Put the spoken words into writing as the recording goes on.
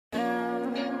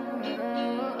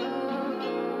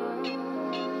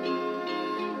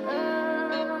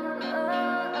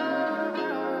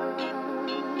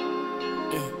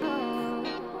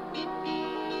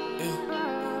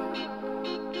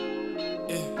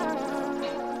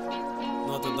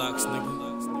Orthodox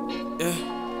nigga. Yeah.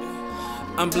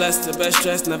 I'm blessed to best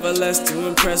dressed, never less to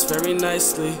impress very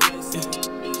nicely. Yeah.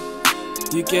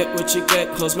 You get what you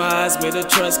get, close my eyes, made a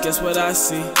trust, guess what I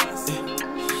see?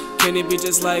 Yeah. Can he be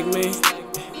just like me?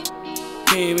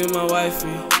 Can he be my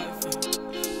wifey?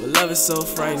 But love is so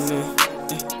frightening.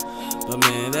 Yeah. But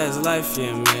man, that's life,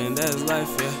 yeah, man, that's life,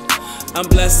 yeah. I'm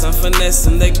blessed, I'm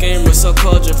finessing the game with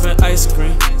so-called dripping ice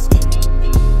cream.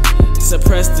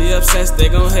 Suppress the obsessed, they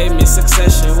gon' hate me.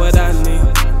 Succession, what I need.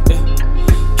 Yeah.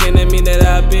 Can it mean that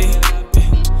I be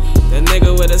that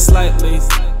nigga with a slight lead?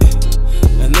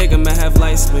 A nigga might have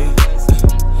light speed.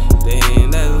 They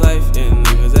ain't that life, yeah,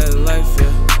 niggas, that's life, yeah.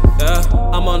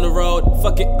 I'm on the road,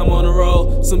 fuck it, I'm on the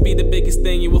road. Soon be the biggest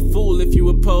thing, you a fool if you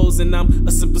oppose. And I'm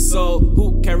a simple soul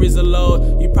who carries a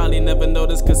load. You probably never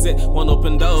noticed cause it won't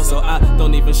open doors. So I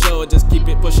don't even show it, just keep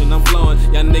it pushing, I'm flowing.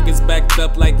 Y'all niggas backed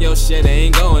up like yo shit, they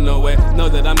ain't going nowhere. Know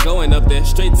that I'm going up there,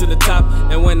 straight to the top.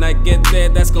 And when I get there,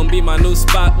 that's gonna be my new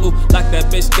spot. Ooh, lock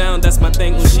that bitch down, that's my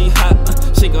thing, ooh, she hot.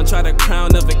 She gon' try the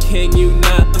crown of a king, you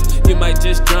not. You might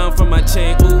just drown from my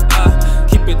chain, ooh,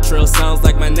 keep it trill, sounds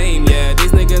like my name, yeah.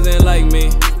 These niggas ain't like me,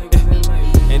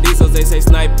 yeah. And these hoes they say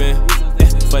sniping, yeah.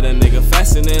 But a nigga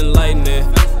faster than lightning,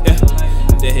 yeah.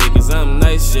 They hate cause I'm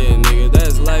nice, shit, nigga,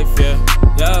 that's life, yeah,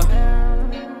 yeah.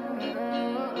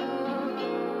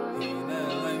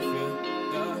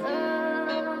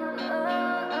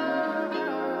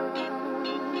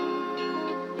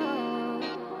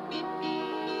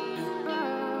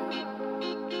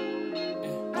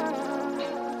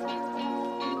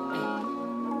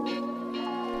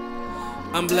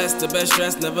 I'm blessed to best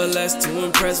dressed, never less to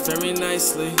impress very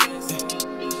nicely. Yeah.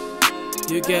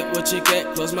 You get what you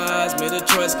get, close my eyes, made a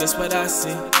choice, guess what I see?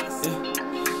 Yeah.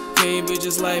 Can you be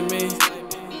just like me?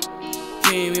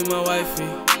 Can you be my wifey?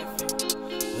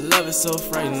 But love is so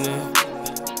frightening.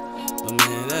 But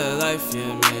man, that's life,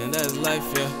 yeah, man, that's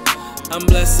life, yeah. I'm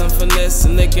blessed, I'm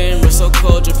finessing the game, we're so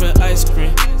cold, dripping ice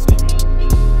cream.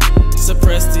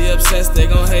 Suppress the obsessed, they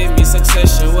gon' hate me.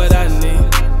 Succession, what I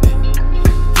need.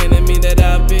 Can it mean that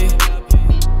I be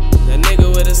that nigga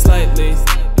with a slight lead?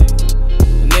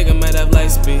 A nigga might have light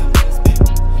speed.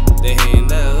 They hating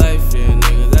that life, yeah,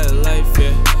 nigga, that life,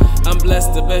 yeah. I'm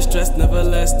blessed, the best dressed, never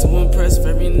less to impress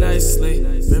very nicely,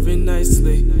 very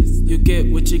nicely. You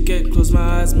get what you get, close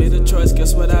my eyes, made a choice,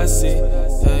 guess what I see?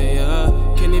 Yeah,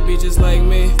 yeah. Can he be just like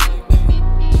me?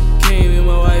 Can he be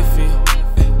my wifey?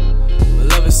 But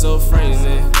love is so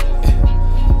frightening.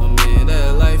 But man,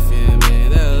 that life, yeah,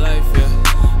 man, that life, yeah.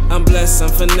 I'm blessed, I'm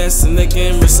finessing the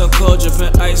game, we're so cold,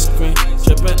 dripping ice cream,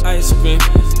 dripping ice cream.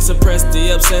 Suppress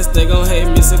the obsessed, they gon' hate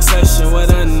me. Succession, what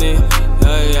I need,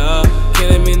 yeah, yeah.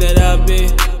 Can it mean that I be,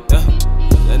 yeah,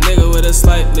 that nigga with a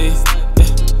slight lead,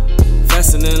 yeah,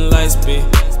 faster than light speed,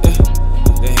 yeah.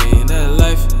 They hating that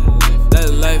life, motherfucker,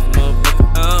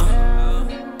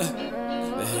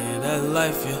 they hating that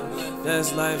life, yeah,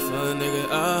 that's life, nigga,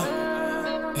 yeah.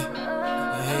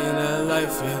 They hating that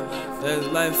life, yeah. That's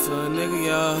life for a nigga,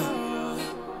 y'all.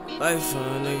 Life for a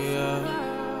nigga,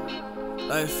 y'all.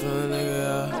 Life for a nigga,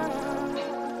 y'all.